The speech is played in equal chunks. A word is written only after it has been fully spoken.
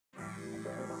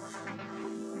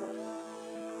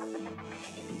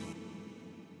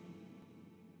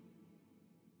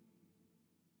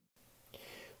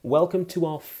Welcome to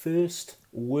our first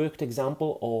worked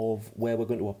example of where we're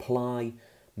going to apply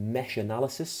mesh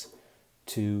analysis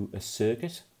to a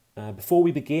circuit. Before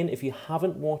we begin, if you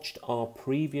haven't watched our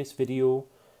previous video,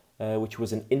 which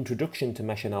was an introduction to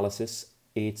mesh analysis,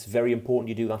 it's very important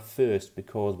you do that first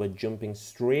because we're jumping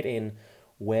straight in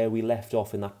where we left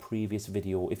off in that previous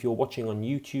video. If you're watching on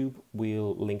YouTube,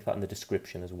 we'll link that in the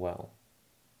description as well.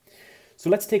 So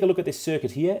let's take a look at this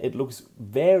circuit here. It looks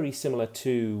very similar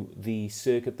to the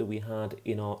circuit that we had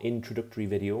in our introductory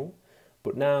video,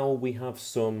 but now we have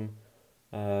some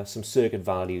circuit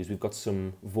values. We've got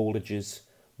some voltages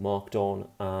marked on,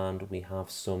 and we have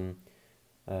some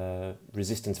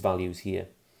resistance values here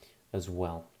as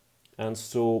well. And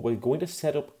so we're going to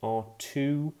set up our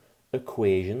two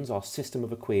equations, our system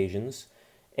of equations,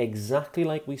 exactly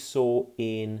like we saw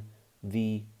in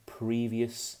the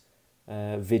previous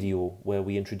video where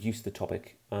we introduced the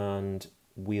topic, and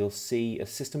we'll see a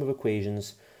system of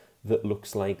equations that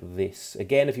looks like this.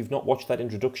 Again, if you've not watched that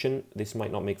introduction, this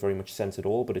might not make very much sense at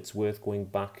all, but it's worth going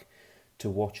back to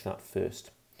watch that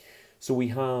first. So we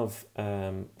have,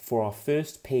 for our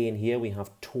first pane here, we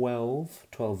have 12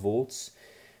 volts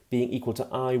being equal to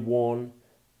I1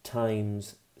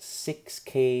 times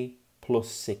 6K plus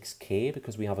 6K,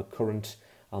 because we have a current,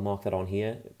 I'll mark that on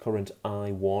here, current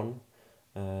I1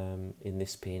 in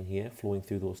this pane here flowing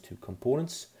through those two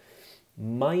components,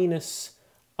 minus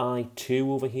I2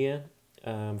 over here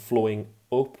flowing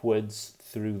upwards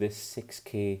through this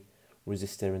 6K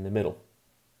resistor in the middle.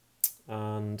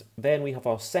 And then we have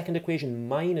our second equation,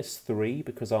 minus 3,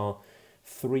 because our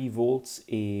 3 volts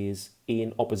is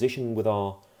in opposition with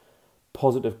our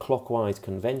positive clockwise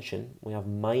convention. We have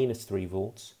minus 3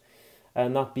 volts,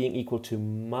 and that being equal to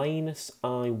minus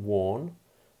I1,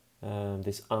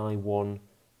 this I1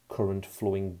 current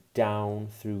flowing down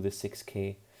through the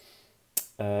 6K,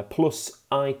 plus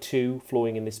I2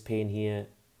 flowing in this pane here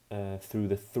through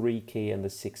the 3K and the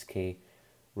 6K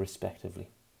respectively.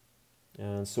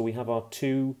 And so we have our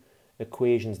two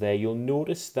equations there. You'll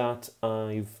notice that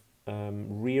I've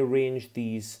rearranged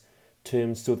these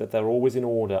terms so that they're always in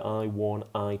order, I1,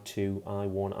 I2,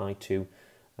 I1, I2.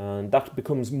 And that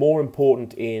becomes more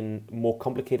important in more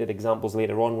complicated examples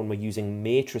later on when we're using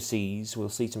matrices. We'll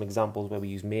see some examples where we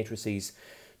use matrices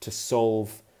to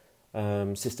solve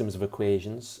systems of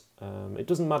equations. It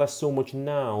doesn't matter so much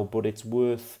now, but it's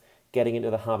worth getting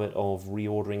into the habit of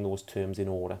reordering those terms in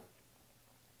order.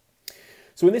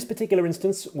 So in this particular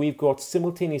instance, we've got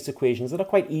simultaneous equations that are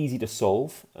quite easy to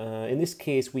solve. In this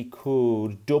case, we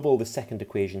could double the second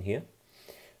equation here.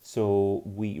 So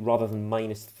we, rather than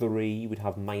minus 3, we'd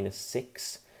have minus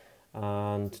 6,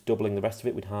 and doubling the rest of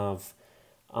it, we'd have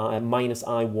minus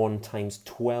I1 times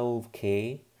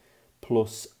 12K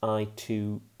plus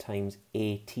I2 times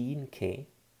 18K.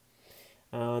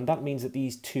 And that means that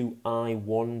these two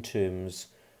I1 terms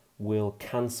will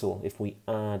cancel if we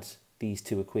add these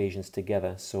two equations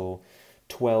together. So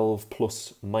 12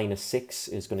 plus minus 6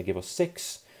 is going to give us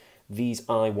 6. These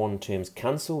I1 terms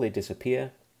cancel, they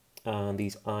disappear. And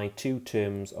these I2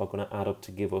 terms are going to add up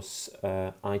to give us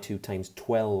I2 times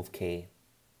 12K.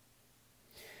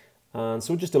 And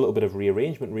so just a little bit of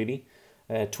rearrangement really.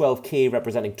 12K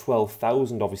representing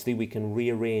 12,000, obviously we can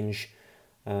rearrange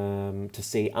to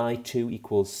say I2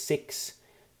 equals 6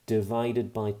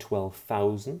 divided by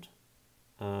 12,000.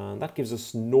 And that gives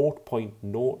us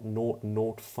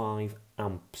 0.0005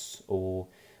 amps, or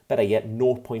better yet,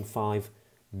 0.5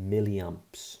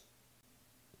 milliamps.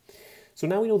 So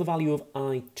now we know the value of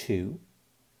I2,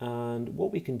 and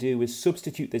what we can do is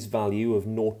substitute this value of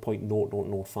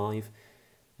 0.0005.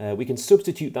 We can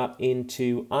substitute that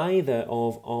into either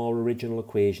of our original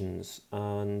equations,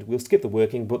 and we'll skip the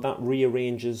working, but that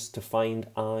rearranges to find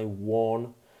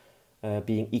I1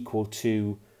 being equal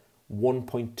to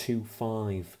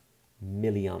 1.25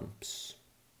 milliamps.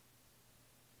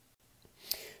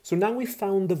 So now we've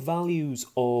found the values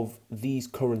of these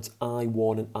currents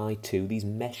I1 and I2, these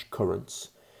mesh currents,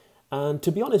 and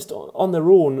to be honest, on their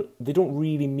own, they don't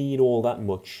really mean all that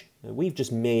much. We've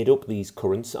just made up these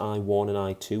currents, I1 and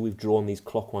I2, we've drawn these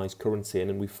clockwise currents in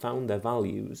and we've found their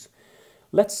values.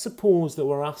 Let's suppose that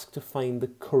we're asked to find the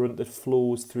current that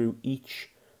flows through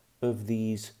each of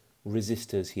these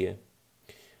resistors here.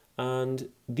 And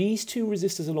these two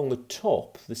resistors along the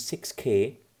top, the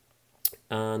 6K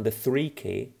and the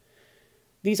 3K,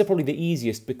 these are probably the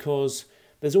easiest because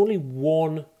there's only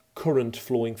one current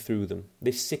flowing through them.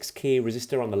 This 6K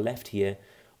resistor on the left here,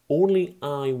 only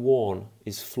I1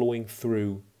 is flowing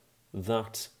through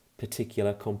that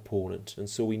particular component. And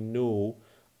so we know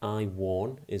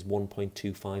I1 is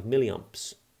 1.25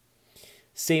 milliamps.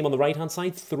 Same on the right hand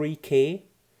side, 3K.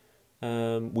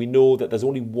 we know that there's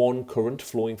only one current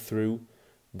flowing through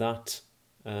that,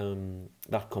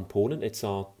 that component. It's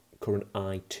our current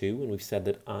I2, and we've said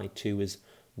that I2 is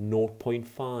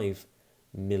 0.5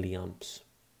 milliamps.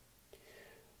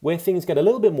 Where things get a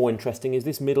little bit more interesting is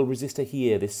this middle resistor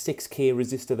here, this 6K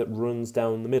resistor that runs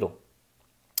down the middle,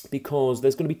 because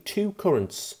there's going to be two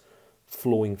currents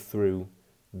flowing through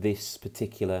this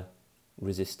particular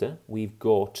resistor. We've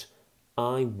got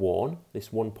I1, this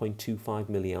 1.25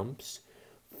 milliamps,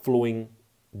 flowing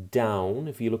down,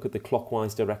 if you look at the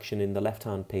clockwise direction in the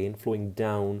left-hand pane, flowing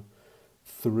down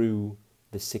through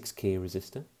the 6K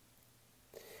resistor.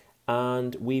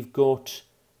 And we've got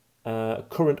a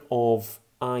current of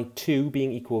I2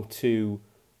 being equal to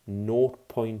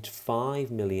 0.5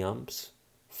 milliamps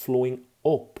flowing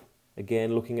up.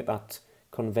 Again, looking at that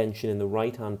convention in the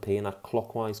right-hand pane, that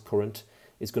clockwise current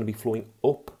is going to be flowing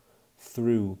up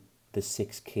through the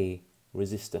 6K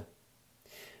resistor.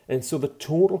 And so the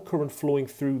total current flowing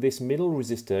through this middle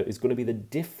resistor is going to be the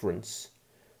difference.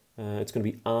 It's going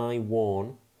to be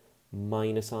I1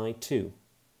 minus I2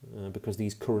 because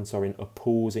these currents are in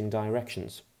opposing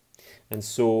directions. And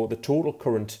so the total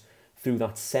current through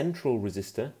that central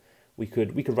resistor, we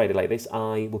could write it like this.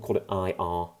 We'll call it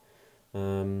IR.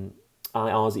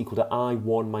 IR is equal to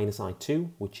I1 minus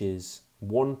I2, which is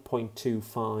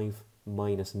 1.25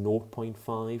 minus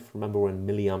 0.5. Remember, we're in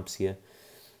milliamps here.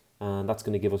 And that's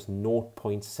going to give us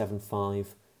 0.75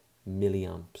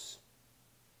 milliamps.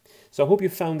 So I hope you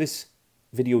found this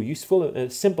video useful, a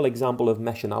simple example of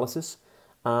mesh analysis.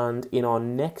 And in our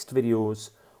next videos,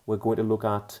 we're going to look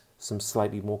at some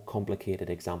slightly more complicated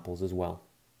examples as well.